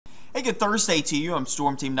Hey, good Thursday to you. I'm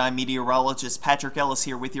Storm Team 9 Meteorologist Patrick Ellis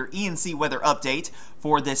here with your ENC Weather Update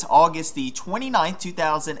for this August the 29th,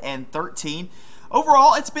 2013.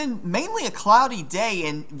 Overall, it's been mainly a cloudy day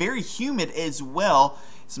and very humid as well.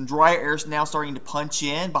 Some drier air is now starting to punch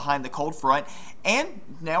in behind the cold front, and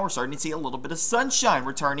now we're starting to see a little bit of sunshine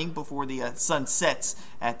returning before the sun sets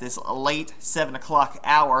at this late 7 o'clock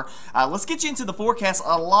hour. Let's get you into the forecast.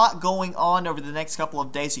 A lot going on over the next couple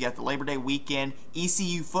of days. You got the Labor Day weekend,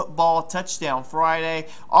 ECU football, touchdown Friday,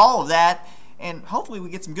 all of that. And hopefully we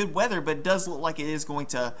get some good weather, but it does look like it is going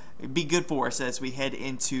to be good for us as we head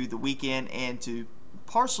into the weekend and to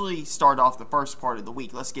partially start off the first part of the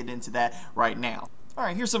week. Let's get into that right now. All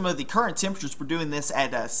right, here's some of the current temperatures. We're doing this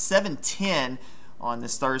at 7:10 on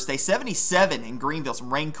this Thursday. 77 in Greenville,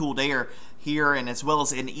 some rain-cooled air here, and as well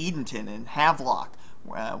as in Edenton and Havelock.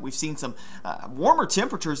 We've seen some warmer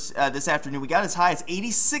temperatures this afternoon. We got as high as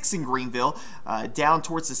 86 in Greenville. Down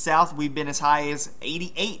towards the south, we've been as high as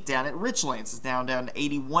 88 down at Richlands. It's down to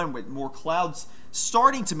 81 with more clouds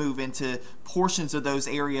starting to move into portions of those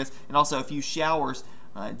areas, and also a few showers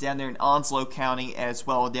down there in Onslow County as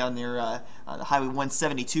well, down near the Highway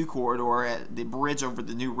 172 corridor at the bridge over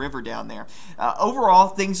the New River down there. Overall,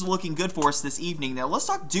 things are looking good for us this evening. Now, let's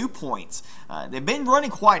talk dew points. They've been running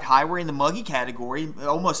quite high. We're in the muggy category,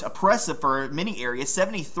 almost oppressive for many areas.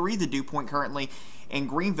 73 the dew point currently in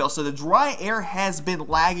Greenville. So the dry air has been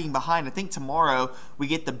lagging behind. I think tomorrow we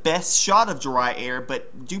get the best shot of dry air,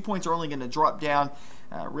 but dew points are only going to drop down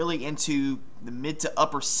really into the mid to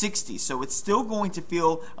upper 60s. So it's still going to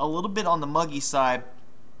feel a little bit on the muggy side.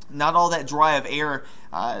 Not all that dry of air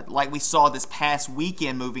like we saw this past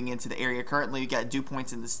weekend moving into the area. Currently, we've got dew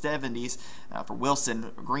points in the 70s for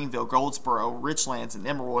Wilson, Greenville, Goldsboro, Richlands, and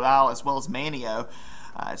Emerald Isle, as well as Manteo.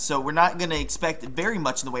 So we're not going to expect very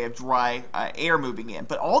much in the way of dry air moving in.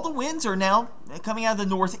 But all the winds are now coming out of the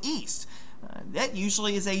northeast. That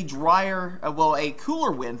usually is a drier, a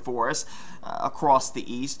cooler wind for us across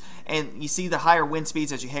the east. And you see the higher wind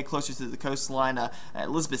speeds as you head closer to the coastline.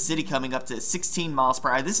 Elizabeth City coming up to 16 miles per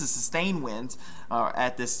hour. This is sustained winds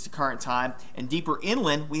at this current time. And deeper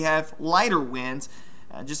inland, we have lighter winds.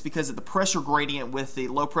 Just because of the pressure gradient with the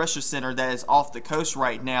low pressure center that is off the coast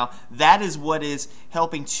right now. That is what is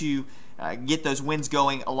helping to get those winds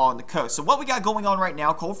going along the coast. So what we got going on right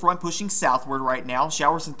now, cold front pushing southward right now.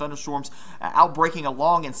 Showers and thunderstorms outbreaking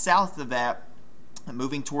along and south of that.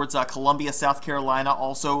 Moving towards Columbia, South Carolina,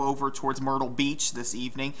 also over towards Myrtle Beach this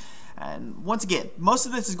evening. And once again, most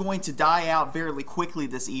of this is going to die out fairly quickly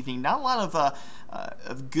this evening. Not a lot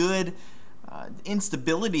of good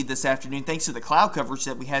instability this afternoon thanks to the cloud coverage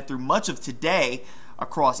that we had through much of today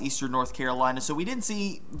across eastern North Carolina. So we didn't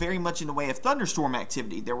see very much in the way of thunderstorm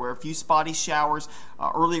activity. There were a few spotty showers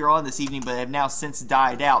earlier on this evening, but have now since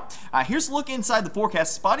died out. Here's a look inside the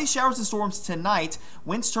forecast. Spotty showers and storms tonight.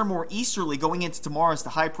 Winds turn more easterly going into tomorrow as the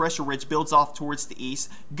high pressure ridge builds off towards the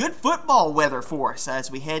east. Good football weather for us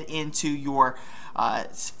as we head into your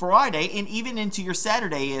Friday and even into your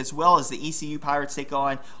Saturday, as well as the ECU Pirates take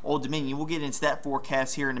on Old Dominion. We'll get into that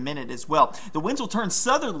forecast here in a minute as well. The winds will turn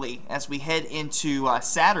southerly as we head into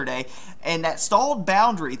Saturday, and that stalled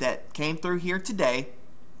boundary that came through here today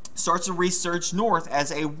starts to resurge north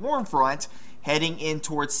as a warm front heading in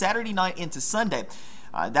towards Saturday night into Sunday.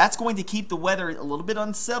 That's going to keep the weather a little bit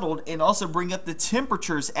unsettled and also bring up the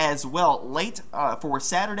temperatures as well late for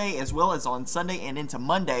Saturday as well as on Sunday and into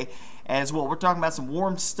Monday as well. We're talking about some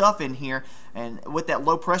warm stuff in here, and with that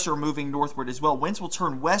low pressure moving northward as well, winds will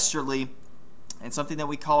turn westerly, and something that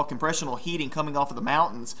we call compressional heating coming off of the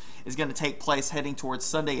mountains is going to take place heading towards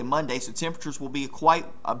Sunday and Monday. So temperatures will be quite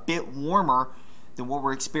a bit warmer than what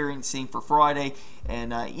we're experiencing for Friday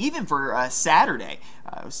and even for Saturday.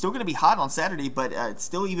 It's still going to be hot on Saturday, but it's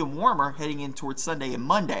still even warmer heading in towards Sunday and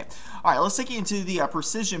Monday. All right, let's take you into the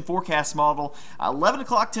precision forecast model. 11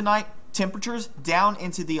 o'clock tonight, temperatures down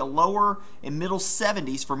into the lower and middle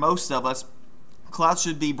 70s for most of us. Clouds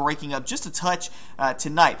should be breaking up just a touch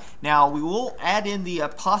tonight. Now, we will add in the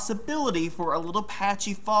possibility for a little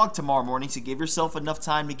patchy fog tomorrow morning, so give yourself enough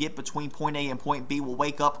time to get between point A and point B. We'll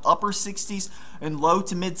wake up upper 60s and low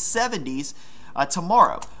to mid 70s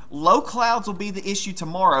tomorrow. Low clouds will be the issue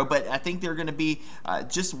tomorrow, but I think they're going to be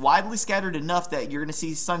just widely scattered enough that you're going to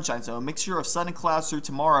see sunshine. So a mixture of sun and clouds through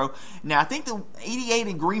tomorrow. Now, I think the 88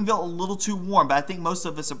 in Greenville a little too warm, but I think most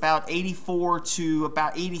of us about 84 to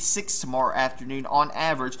about 86 tomorrow afternoon on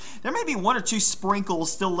average. There may be one or two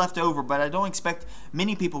sprinkles still left over, but I don't expect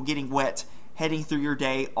many people getting wet heading through your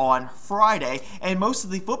day on Friday. And most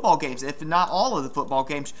of the football games, if not all of the football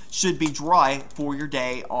games, should be dry for your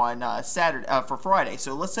day on for Friday.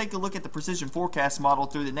 So let's take a look at the precision forecast model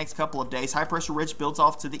through the next couple of days. High pressure ridge builds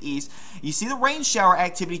off to the east. You see the rain shower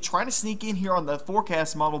activity trying to sneak in here on the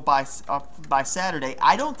forecast model by Saturday.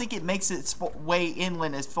 I don't think it makes its way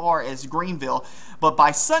inland as far as Greenville, but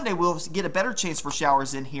by Sunday we'll get a better chance for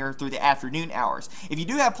showers in here through the afternoon hours. If you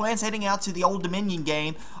do have plans heading out to the Old Dominion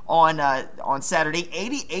game on Saturday,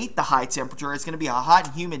 88 the high temperature. It's going to be a hot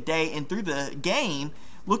and humid day, and through the game,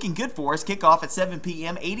 looking good for us. Kickoff at 7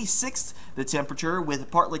 p.m., 86 the temperature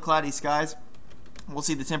with partly cloudy skies. We'll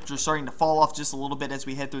see the temperature starting to fall off just a little bit as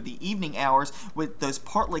we head through the evening hours with those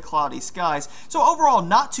partly cloudy skies. So overall,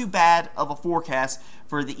 not too bad of a forecast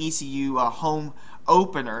for the ECU home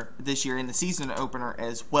opener this year, and the season opener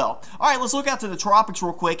as well. All right, let's look out to the tropics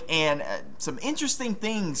real quick, and some interesting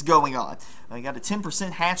things going on. We got a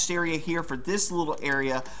 10% hatched area here for this little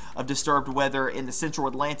area of disturbed weather in the central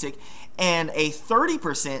Atlantic, and a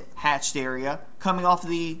 30% hatched area coming off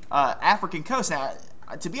the African coast. Now,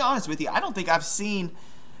 to be honest with you, I don't think I've seen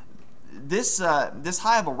this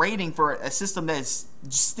high of a rating for a system that is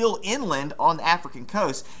still inland on the African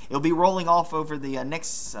coast. It'll be rolling off over the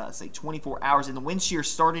next, say, 24 hours, and the wind shear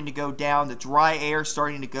starting to go down, the dry air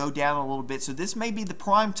starting to go down a little bit. So this may be the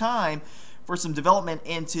prime time for some development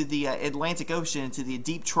into the Atlantic Ocean, into the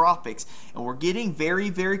deep tropics. And we're getting very,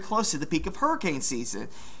 very close to the peak of hurricane season.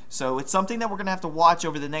 So it's something that we're going to have to watch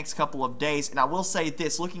over the next couple of days. And I will say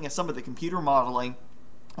this, looking at some of the computer modeling,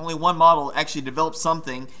 only one model actually developed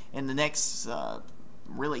something in the next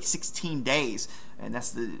really 16 days, and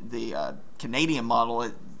that's the Canadian model.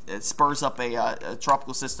 It spurs up a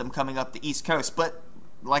tropical system coming up the East Coast. But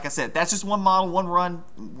like I said, that's just one model, one run.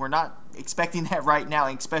 We're not expecting that right now,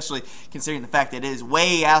 especially considering the fact that it is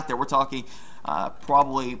way out there. We're talking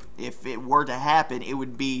probably, if it were to happen, it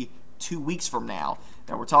would be 2 weeks from now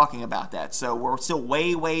that we're talking about that. So we're still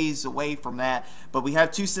ways away from that, but we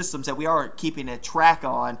have two systems that we are keeping a track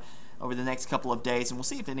on over the next couple of days, and we'll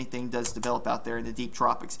see if anything does develop out there in the deep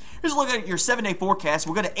tropics. Here's a look at your 7-day forecast.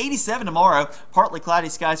 We're going to 87 tomorrow, partly cloudy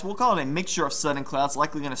skies. We'll call it a mixture of sun and clouds,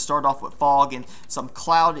 likely going to start off with fog and some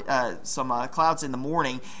clouds in the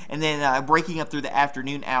morning, and then breaking up through the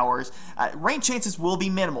afternoon hours. Rain chances will be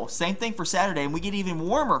minimal. Same thing for Saturday, and we get even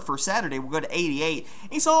warmer for Saturday. We'll go to 88.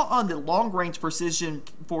 And you saw on the long-range precision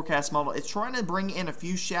forecast model, it's trying to bring in a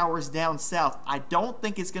few showers down south. I don't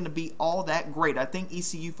think it's going to be all that great. I think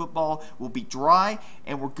ECU football will be dry,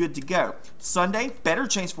 and we're good to go. Sunday, better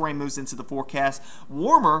chance for rain moves into the forecast.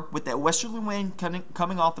 Warmer with that westerly wind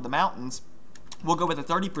coming off of the mountains. We'll go with a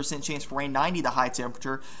 30% chance for rain, 90 the high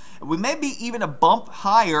temperature. We may be even a bump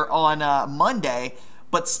higher on Monday,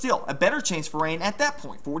 but still a better chance for rain at that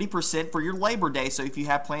point, 40% for your Labor Day. So if you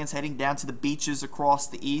have plans heading down to the beaches across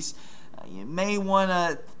the east, you may want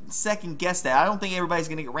to second guess that. I don't think everybody's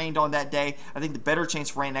going to get rained on that day. I think the better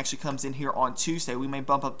chance for rain actually comes in here on Tuesday. We may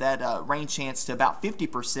bump up that rain chance to about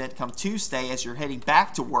 50% come Tuesday as you're heading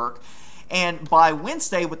back to work. And by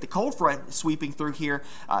Wednesday, with the cold front sweeping through here,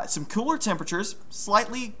 some cooler temperatures,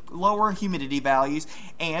 slightly lower humidity values,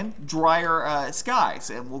 and drier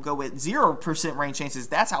skies. And we'll go with 0% rain chances.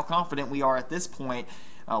 That's how confident we are at this point.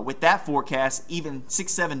 With that forecast, even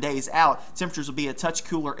 6-7 days out, temperatures will be a touch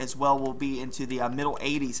cooler as well. We'll be into the middle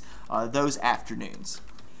 80s those afternoons.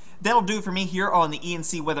 That'll do it for me here on the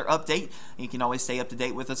ENC Weather Update. You can always stay up to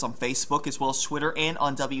date with us on Facebook as well as Twitter and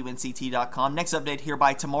on WNCT.com. Next update here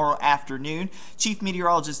by tomorrow afternoon. Chief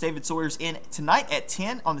Meteorologist David Sawyer's in tonight at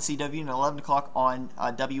 10 on the CW and 11 o'clock on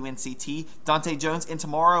WNCT. Dante Jones in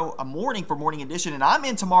tomorrow morning for Morning Edition, and I'm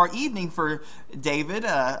in tomorrow evening for David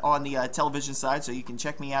on the television side, so you can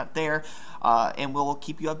check me out there. And we'll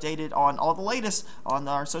keep you updated on all the latest on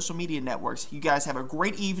our social media networks. You guys have a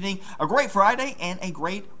great evening, a great Friday, and a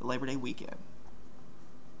great Labor Day weekend.